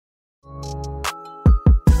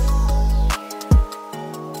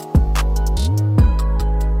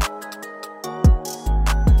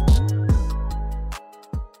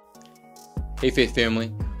Hey Faith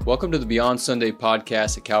family, welcome to the Beyond Sunday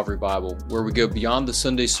podcast at Calvary Bible, where we go beyond the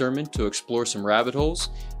Sunday sermon to explore some rabbit holes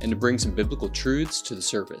and to bring some biblical truths to the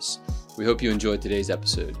surface. We hope you enjoyed today's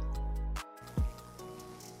episode.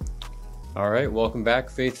 All right, welcome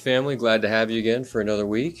back Faith family. Glad to have you again for another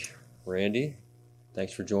week. Randy,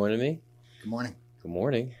 thanks for joining me. Good morning. Good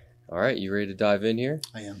morning. All right, you ready to dive in here?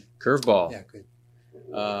 I am. Curveball. Yeah, good.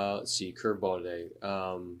 Let's see, curveball today.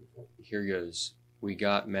 Here goes. We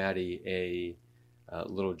got Maddie a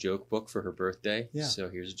little joke book for her birthday. Yeah. So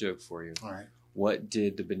here's a joke for you. All right. What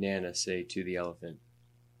did the banana say to the elephant?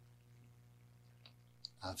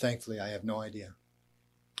 Thankfully, I have no idea.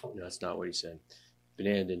 No, that's not what he said.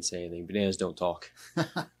 Banana didn't say anything. Bananas don't talk.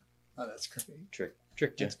 Oh, that's great.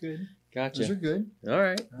 Tricked you. That's good. Gotcha. Those are good. All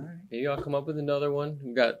right. All right. Maybe I'll come up with another one.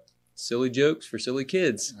 We've got silly jokes for silly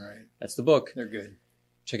kids. All right. That's the book. They're good.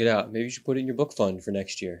 Check it out. Maybe you should put it in your book fund for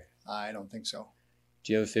next year. I don't think so.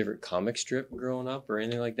 Do you have a favorite comic strip growing up or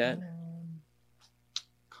anything like that?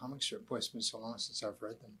 Comic strip. Boy, it's been so long since I've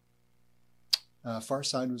read them. Far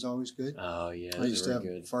Side was always good. Oh, yeah. I used to have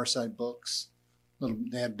good. Far Side books.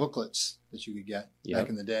 They had booklets that you could get back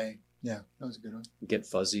in the day. Yeah, that was a good one. Get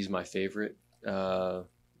Fuzzy's my favorite.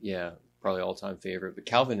 Yeah, probably all-time favorite. But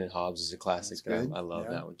Calvin and Hobbes is a classic. I love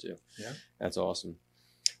that one too. Yeah, that's awesome.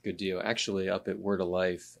 Good deal. Actually, up at Word of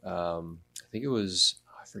Life, I think it was,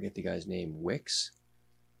 I forget the guy's name, Wicks,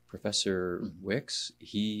 Professor Wicks.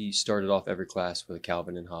 He started off every class with a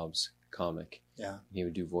Calvin and Hobbes comic. Yeah, he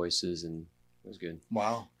would do voices, and it was good.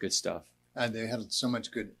 Wow, good stuff. And they had so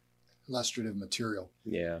much good illustrative material.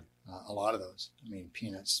 Yeah. A lot of those. I mean,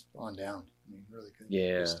 Peanuts on down. I mean, really good.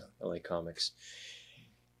 Yeah, good stuff. I like comics.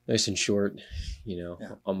 Nice and short,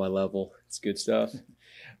 on my level. It's good stuff.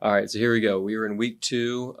 All right, so here we go. We are in week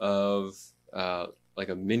 2 of like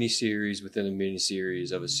a mini-series within a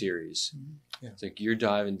mini-series of a series. Yeah. It's like you're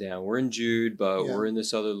diving down. We're in Jude, but we're in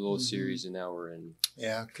this other little series, and now we're in...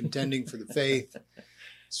 Yeah, contending for the faith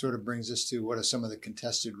sort of brings us to what are some of the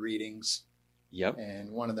contested readings. Yep.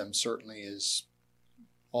 And one of them certainly is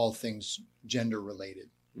all things gender related.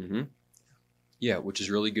 Mm-hmm. Yeah, which is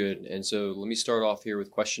really good. And so let me start off here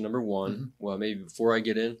with question number 1. Mm-hmm. Well, maybe before I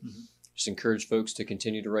get in, just encourage folks to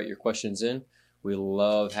continue to write your questions in. We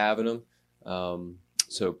love having them.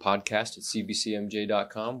 So podcast at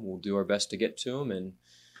cbcmj.com. We'll do our best to get to them and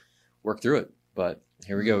work through it. But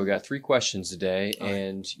here we go. We got 3 questions today.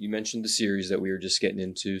 And you mentioned the series that we were just getting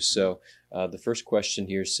into. So the first question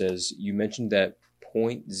here says, you mentioned that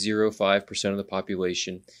 0.05% of the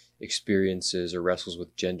population experiences or wrestles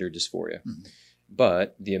with gender dysphoria. Mm-hmm.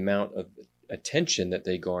 But the amount of attention that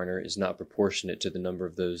they garner is not proportionate to the number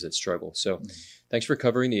of those that struggle. So thanks for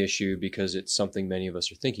covering the issue because it's something many of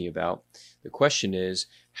us are thinking about. The question is,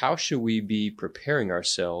 how should we be preparing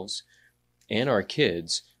ourselves and our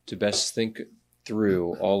kids to best think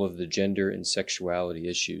through all of the gender and sexuality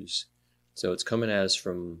issues? So it's coming at us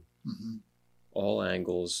from all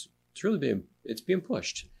angles. It's really being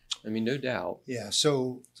pushed. I mean, no doubt. Yeah.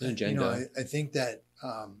 So, I think that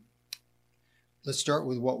let's start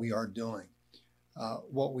with what we are doing.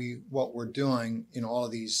 What we're doing in all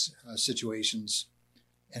of these situations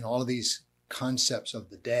and all of these concepts of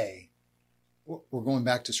the day, we're going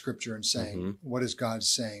back to Scripture and saying, what is God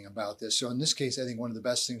saying about this? So in this case, I think one of the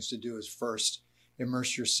best things to do is first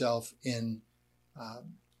immerse yourself in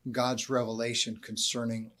God's revelation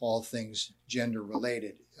concerning all things gender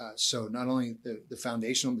related. So not only the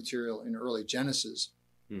foundational material in early Genesis,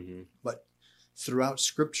 but throughout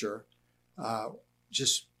Scripture,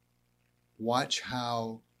 just watch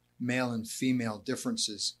how male and female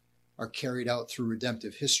differences are carried out through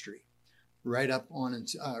redemptive history, right up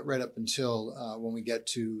until when we get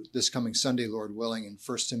to this coming Sunday, Lord willing, in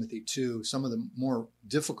 1 Timothy 2, some of the more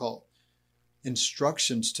difficult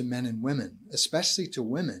instructions to men and women, especially to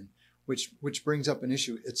women, which brings up an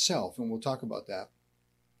issue itself, and we'll talk about that.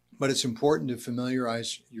 But it's important to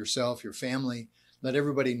familiarize yourself, your family, let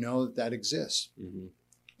everybody know that exists.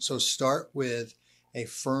 So start with a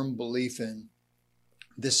firm belief in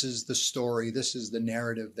this is the story, this is the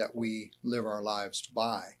narrative that we live our lives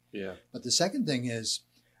by. Yeah. But the second thing is,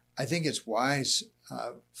 I think it's wise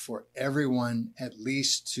for everyone at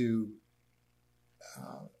least to,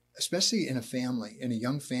 especially in a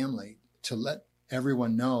young family, to let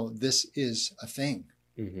everyone know this is a thing,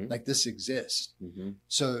 like this exists.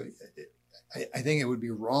 So I think it would be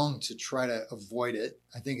wrong to try to avoid it.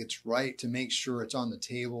 I think it's right to make sure it's on the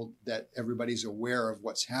table, that everybody's aware of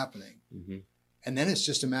what's happening. And then it's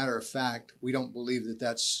just a matter of fact. We don't believe that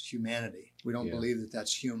that's humanity. We don't believe that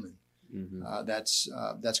that's human.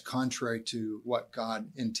 That's contrary to what God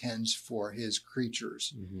intends for his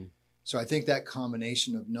creatures. So I think that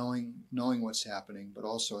combination of knowing what's happening, but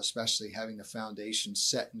also especially having the foundation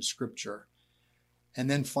set in Scripture. And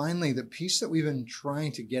then finally, the piece that we've been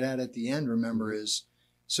trying to get at the end, remember, is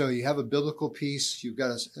so you have a biblical piece, you've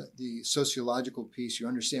got the sociological piece, you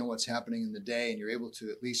understand what's happening in the day, and you're able to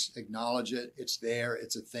at least acknowledge it. It's there,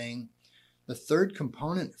 it's a thing. The third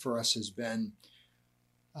component for us has been,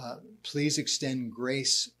 please extend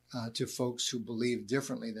grace to folks who believe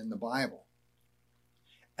differently than the Bible.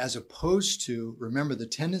 As opposed to, remember, the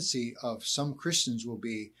tendency of some Christians will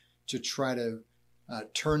be to try to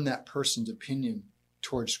turn that person's opinion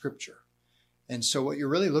towards Scripture. And so what you're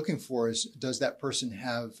really looking for is, does that person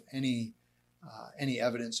have any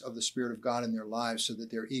evidence of the Spirit of God in their lives so that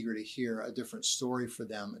they're eager to hear a different story for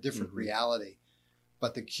them, a different reality.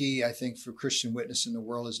 But the key, I think, for Christian witness in the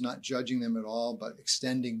world is not judging them at all, but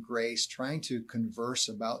extending grace, trying to converse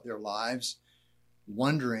about their lives,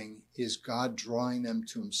 wondering, is God drawing them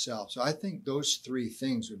to himself? So I think those three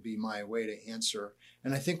things would be my way to answer.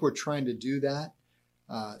 And I think we're trying to do that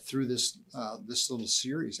through this little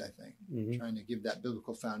series, I think, trying to give that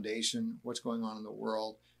biblical foundation, what's going on in the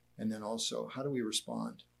world, and then also how do we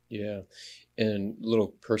respond? Yeah. And a little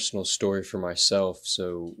personal story for myself.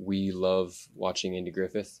 So we love watching Andy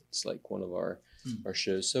Griffith. It's like one of our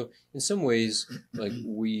shows. So in some ways, like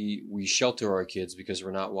we shelter our kids because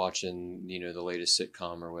we're not watching, the latest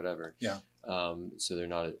sitcom or whatever. Yeah. So they're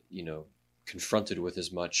not, confronted with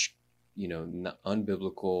as much,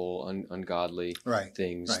 unbiblical, ungodly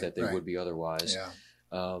things that they would be otherwise.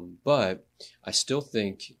 Yeah. But I still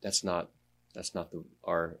think that's not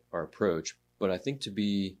our approach. But I think to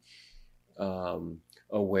be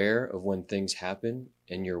aware of when things happen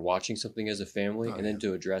and you're watching something as a family then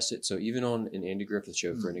to address it. So even on an Andy Griffith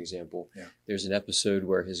show, for an example, there's an episode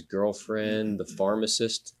where his girlfriend, the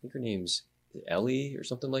pharmacist, I think her name's Ellie or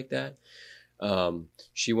something like that,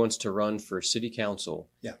 she wants to run for city council.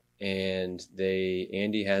 Yeah. And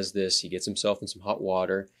Andy has this, he gets himself in some hot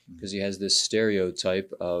water because he has this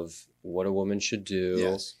stereotype of what a woman should do.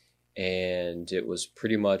 Yes. And it was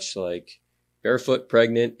pretty much like barefoot,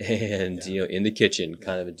 pregnant, and, in the kitchen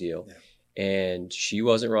kind of a deal. Yeah. And she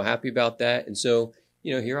wasn't real happy about that. And so,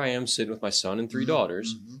 here I am sitting with my son and three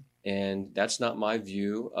daughters, and that's not my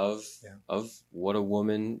view of what a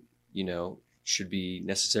woman, should be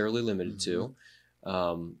necessarily limited to.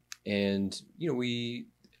 And, we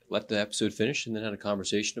let the episode finish and then had a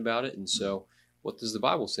conversation about it. And so what does the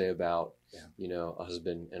Bible say about, a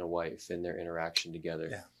husband and a wife and their interaction together?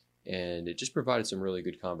 Yeah. And it just provided some really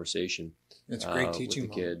good conversation. It's a great teaching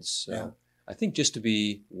with the kids. So I think just to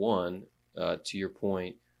be to your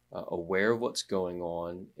point, aware of what's going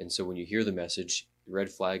on. And so when you hear the message, the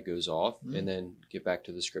red flag goes off and then get back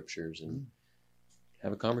to the scriptures and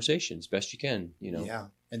have a conversation as best you can, Yeah.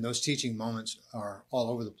 And those teaching moments are all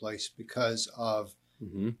over the place because of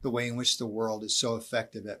the way in which the world is so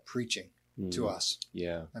effective at preaching to us.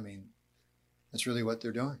 Yeah. I mean, that's really what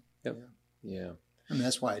they're doing. Yep. Yeah. I mean,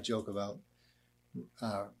 that's why I joke about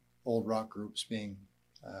old rock groups being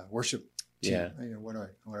worship team. Yeah.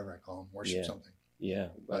 Whatever I call them, worship something. Yeah.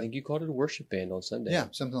 But I think you called it a worship band on Sunday. Yeah,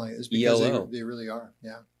 something like this. Because ELO. they really are.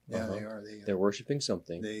 Yeah. Yeah, they are. They're worshiping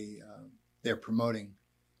something. They're promoting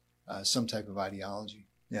some type of ideology.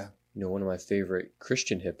 Yeah. One of my favorite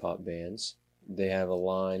Christian hip hop bands, they have a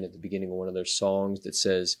line at the beginning of one of their songs that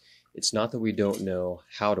says, "It's not that we don't know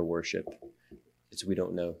how to worship, it's we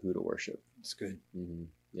don't know who to worship." It's good.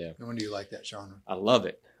 Yeah. No wonder you like that genre. I love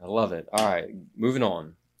it. All right, moving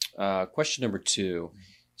on. Question number 2.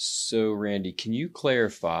 So, Randy, can you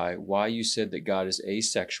clarify why you said that God is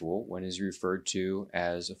asexual when he's referred to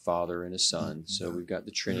as a father and a son? So we've got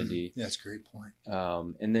the Trinity. Yeah, that's a great point.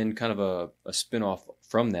 And then kind of a spin-off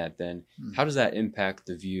from that then, how does that impact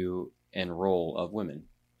the view and role of women?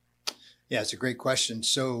 Yeah, it's a great question.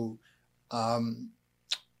 So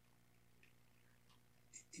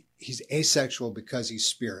he's asexual because he's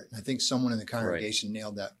spirit. And I think someone in the congregation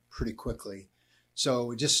nailed that pretty quickly. So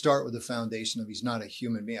we just start with the foundation of he's not a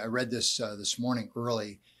human being. I read this this morning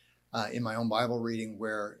early in my own Bible reading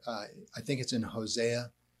where I think it's in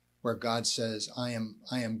Hosea where God says, I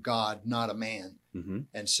am God, not a man.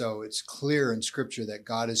 And so it's clear in Scripture that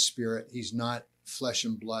God is spirit. He's not flesh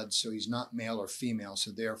and blood, so he's not male or female,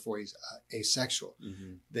 so therefore he's asexual.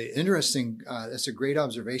 The interesting, that's a great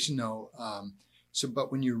observation though.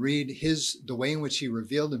 But when you read the way in which he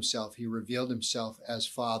revealed himself as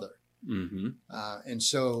Father. And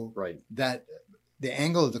so that the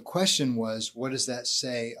angle of the question was, what does that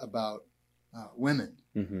say about women?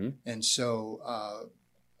 And so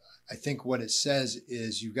I think what it says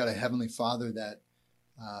is you've got a heavenly Father that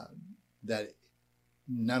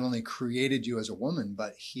not only created you as a woman,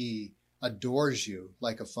 but he adores you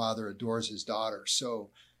like a father adores his daughter. So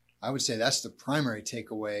I would say that's the primary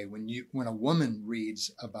takeaway when a woman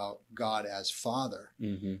reads about God as Father.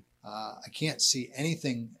 Mm-hmm. I can't see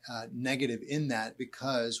anything negative in that,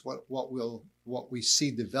 because what we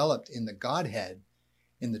see developed in the Godhead,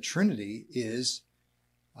 in the Trinity, is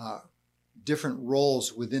different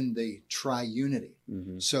roles within the triunity.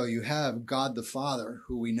 Mm-hmm. So you have God the Father,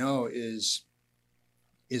 who we know is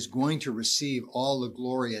going to receive all the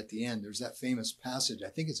glory at the end. There's that famous passage, I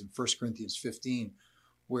think it's in 1 Corinthians 15,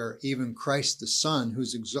 where even Christ the Son,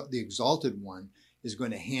 who's the exalted one, is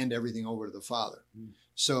going to hand everything over to the Father. Mm-hmm.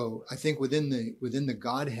 So I think within the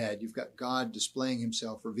Godhead, you've got God displaying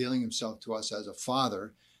himself, revealing himself to us as a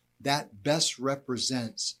father. That best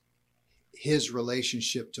represents his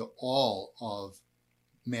relationship to all of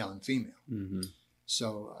male and female. Mm-hmm.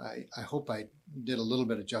 So I hope I did a little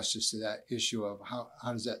bit of justice to that issue of how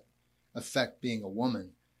does that affect being a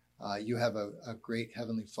woman. You have a great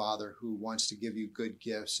Heavenly Father who wants to give you good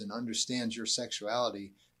gifts and understands your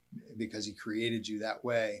sexuality because he created you that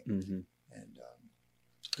way. Mm-hmm. And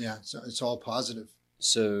yeah, so it's all positive.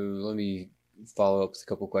 So let me follow up with a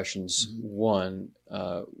couple questions. Mm-hmm. One,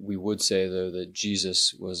 we would say though that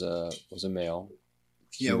Jesus was a male.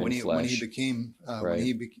 Yeah, when he became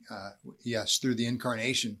yes, through the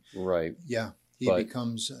incarnation. Right. Yeah,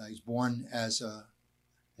 becomes he's born as a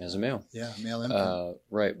male. Yeah, male infant.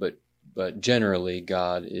 Right, but generally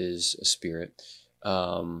God is a spirit.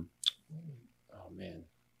 Oh man,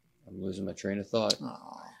 I'm losing my train of thought.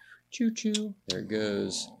 Aww. Choo choo. There it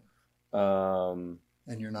goes. And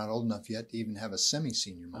you're not old enough yet to even have a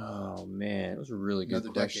semi-senior moment. Oh man, it was a really good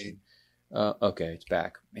Another question. Decade. Okay, it's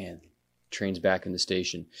back. Man, train's back in the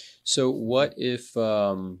station. So what if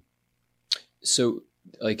so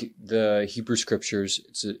like the Hebrew scriptures,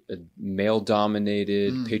 it's a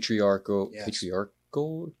male-dominated patriarchal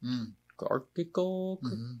archical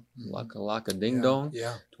like a ding dong.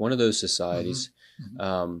 Yeah. It's one of those societies.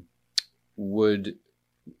 Mm-hmm. Would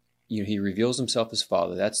he reveals himself as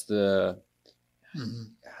Father. That's the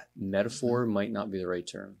metaphor might not be the right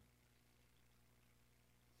term.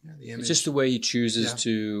 Yeah, it's just the way he chooses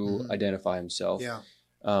to identify himself. Yeah.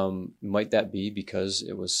 Might that be because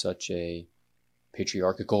it was such a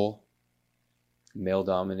patriarchal,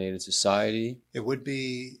 male-dominated society? It would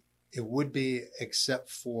be, except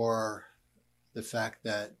for the fact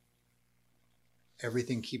that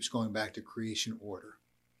everything keeps going back to creation order.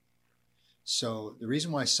 So the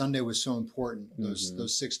reason why Sunday was so important,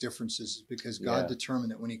 those six differences, is because God determined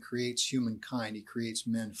that when he creates humankind, he creates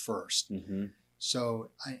men first. Mm-hmm. So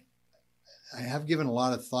I have given a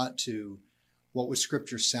lot of thought to what would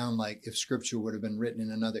Scripture sound like if Scripture would have been written in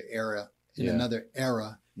another era,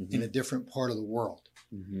 in a different part of the world.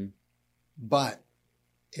 Mm-hmm. But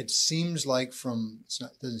it seems like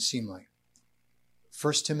doesn't seem like.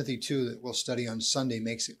 1 Timothy 2 that we'll study on Sunday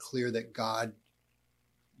makes it clear that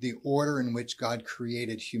the order in which God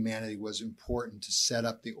created humanity was important to set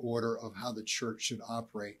up the order of how the church should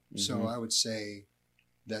operate. Mm-hmm. So I would say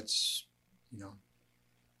that's,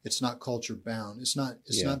 it's not culture bound. It's not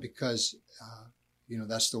because,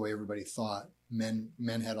 that's the way everybody thought. Men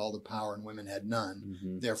had all the power and women had none.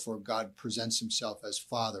 Mm-hmm. Therefore, God presents himself as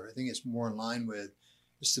Father. I think it's more in line with,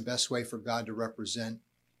 it's the best way for God to represent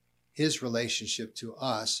his relationship to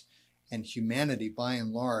us. And humanity, by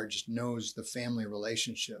and large, knows the family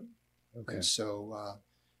relationship. Okay. And so,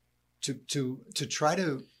 to try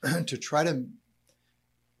to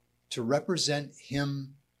represent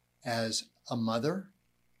him as a mother,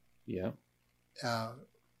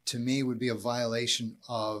 to me would be a violation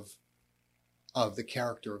of the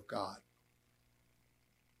character of God.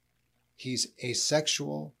 He's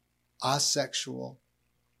asexual, asexual,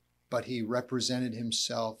 but he represented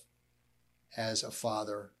himself as a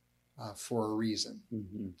father. For a reason.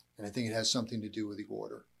 Mm-hmm. And I think it has something to do with the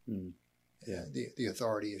order, the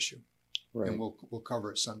authority issue. Right. And we'll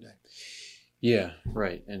cover it Sunday. Yeah,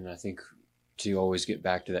 right. And I think to always get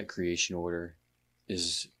back to that creation order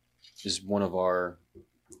is one of our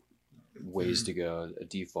ways to go, a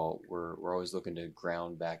default. We're always looking to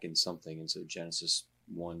ground back in something. And so Genesis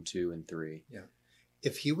 1, 2, and 3. Yeah.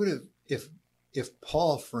 If he would have, if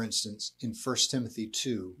Paul, for instance, in 1 Timothy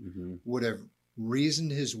 2, would have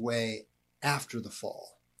reasoned his way after the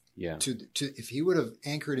fall. Yeah. If he would have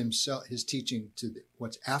anchored his teaching to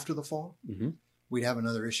what's after the fall, we'd have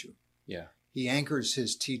another issue. Yeah. He anchors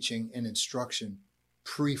his teaching and instruction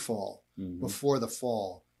pre-fall, before the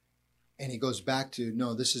fall. And he goes back to,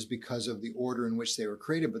 no, this is because of the order in which they were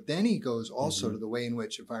created. But then he goes also to the way in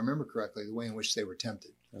which, if I remember correctly, the way in which they were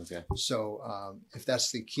tempted. Okay. So if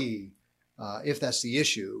that's the key, if that's the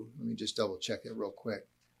issue, let me just double check it real quick.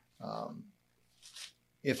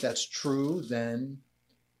 If that's true, then,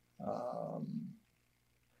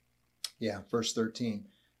 verse 13,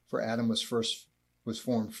 for Adam was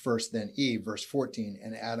formed first, then Eve, verse 14,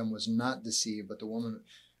 and Adam was not deceived, but the woman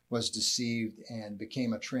was deceived and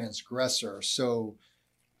became a transgressor. So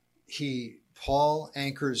Paul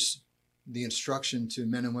anchors the instruction to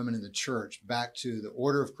men and women in the church back to the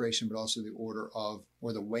order of creation, but also the order of,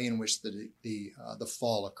 or the way in which the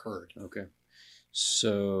fall occurred. Okay.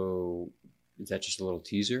 So is that just a little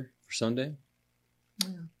teaser for Sunday? Yeah.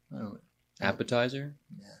 I don't know. Appetizer?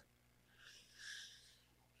 Yeah.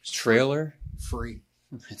 Trailer? Free.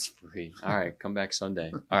 It's free. All right. Come back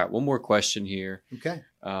Sunday. All right. One more question here. Okay.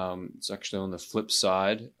 It's actually on the flip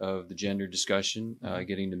side of the gender discussion,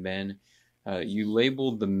 getting to men. You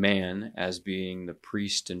labeled the man as being the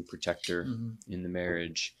priest and protector in the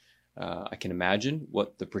marriage. I can imagine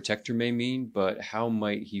what the protector may mean, but how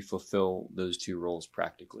might he fulfill those two roles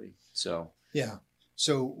practically? So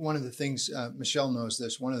one of the things, Michelle knows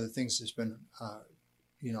this, one of the things that's been,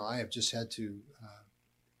 I have just had to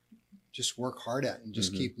just work hard at and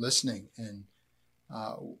just keep listening. And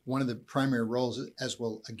one of the primary roles, as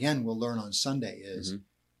we'll learn on Sunday, is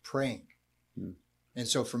praying. And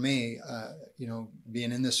so for me,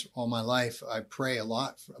 being in this all my life, I pray a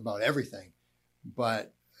lot about everything,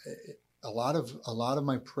 but a lot of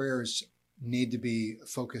my prayers need to be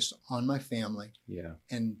focused on my family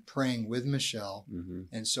and praying with Michelle.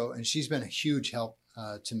 And she's been a huge help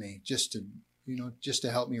to me just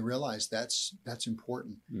to help me realize that's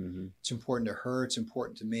important. It's important to her. It's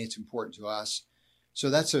important to me. It's important to us. So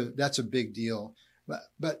that's a big deal.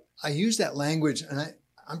 But I use that language, and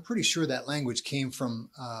I'm pretty sure that language came from,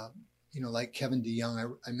 like Kevin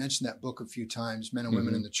DeYoung. I mentioned that book a few times, Men and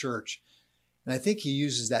Women in the Church. And I think he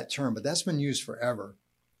uses that term, but that's been used forever.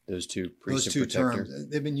 Those two terms,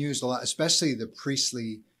 they've been used a lot, especially the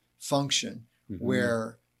priestly function,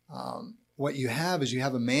 where what you have is you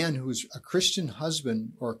have a man who's a Christian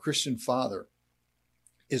husband or a Christian father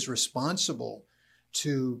is responsible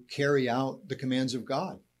to carry out the commands of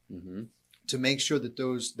God, to make sure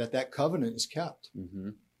that that covenant is kept.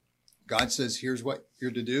 God says, here's what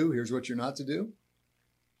you're to do, here's what you're not to do.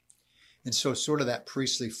 And so sort of that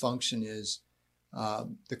priestly function is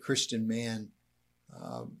the Christian man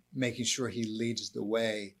making sure he leads the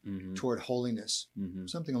way toward holiness.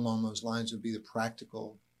 Something along those lines would be the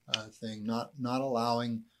practical thing, not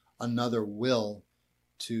allowing another will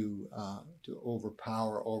to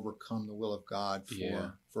overcome the will of God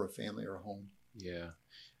for a family or a home. Yeah.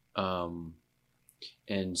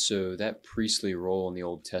 And so that priestly role in the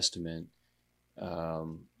Old Testament,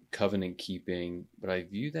 covenant keeping, but I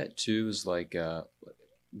view that too as like a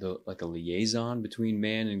liaison between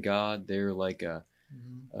man and God. They're like a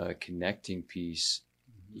connecting piece,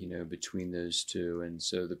 between those two. And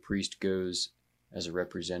so the priest goes as a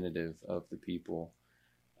representative of the people.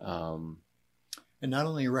 And not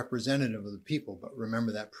only a representative of the people, but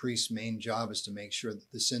remember that priest's main job is to make sure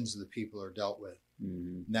that the sins of the people are dealt with.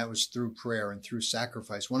 And that was through prayer and through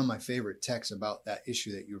sacrifice. One of my favorite texts about that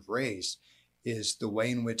issue that you've raised is the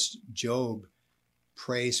way in which Job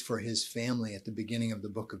prays for his family at the beginning of the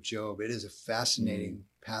book of Job. It is a fascinating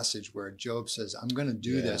passage where Job says, I'm going to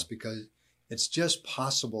do this because it's just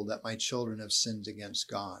possible that my children have sinned against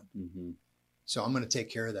God. So I'm going to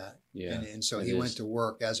take care of that. And so he went to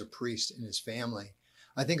work as a priest in his family.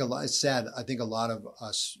 It's sad. I think a lot of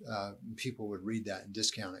us people would read that and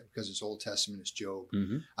discount it because it's Old Testament, it's Job.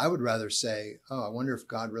 I would rather say, I wonder if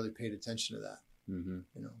God really paid attention to that.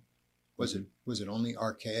 Was it only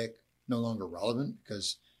archaic, no longer relevant?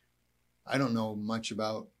 Because I don't know much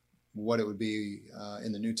about what it would be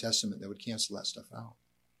in the New Testament that would cancel that stuff out.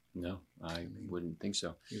 No, I wouldn't think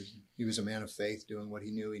so. He was a man of faith doing what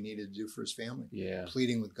he knew he needed to do for his family.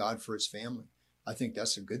 Pleading with God for his family. I think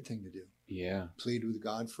that's a good thing to do. Plead with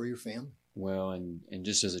God for your family. Well, and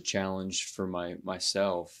just as a challenge for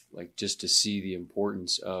myself, like just to see the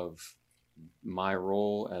importance of my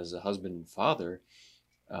role as a husband and father,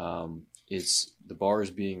 it's the bar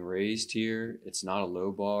is being raised here. It's not a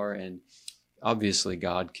low bar, and obviously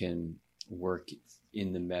God can work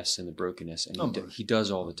in the mess and the brokenness, and he does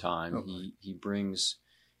all the time. He brings,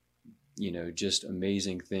 just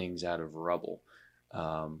amazing things out of rubble.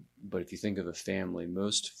 But if you think of a family,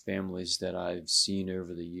 most families that I've seen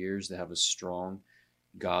over the years that have a strong,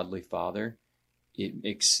 godly father, it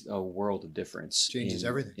makes a world of difference. Changes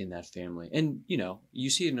everything in that family. And, you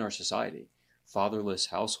see it in our society. Fatherless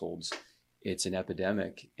households, it's an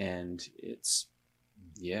epidemic, and it's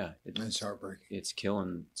heartbreaking. It's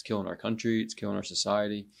killing our country. It's killing our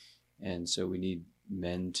society. And so we need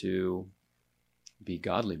men to Be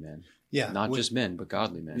godly men. Yeah. Not just men, but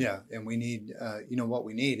godly men. Yeah. And we need, what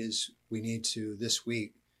we need is we need to, this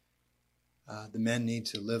week, the men need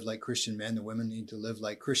to live like Christian men. The women need to live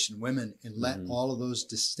like Christian women, and let all of those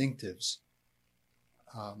distinctives,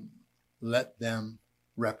 let them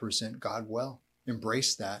represent God well.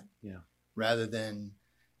 Embrace that. Yeah. Rather than,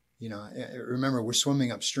 remember, we're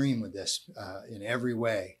swimming upstream with this in every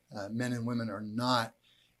way. Men and women are not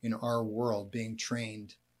in our world being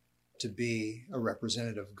trained to be a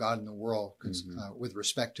representative of God in the world with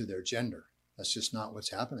respect to their gender. That's just not what's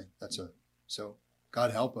happening. So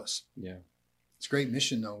God help us. Yeah. It's a great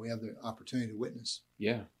mission, though. We have the opportunity to witness.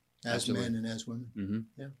 Yeah. As absolutely. men and as women. Mm-hmm.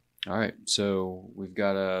 Yeah. All right. So we've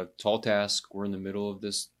got a tall task. We're in the middle of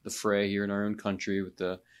the fray here in our own country with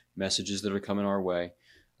the messages that are coming our way.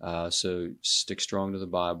 So stick strong to the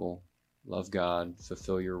Bible, love God,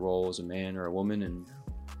 fulfill your role as a man or a woman, and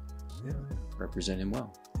represent Him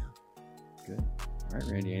well. Yeah. Good. All right,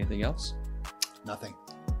 Randy, anything else? Nothing.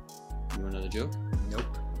 You want another joke?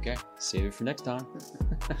 Nope. Okay, save it for next time.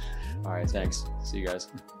 All right, thanks. See you guys.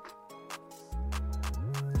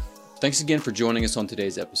 Thanks again for joining us on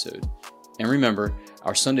today's episode. And remember,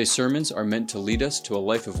 our Sunday sermons are meant to lead us to a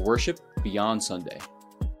life of worship beyond Sunday.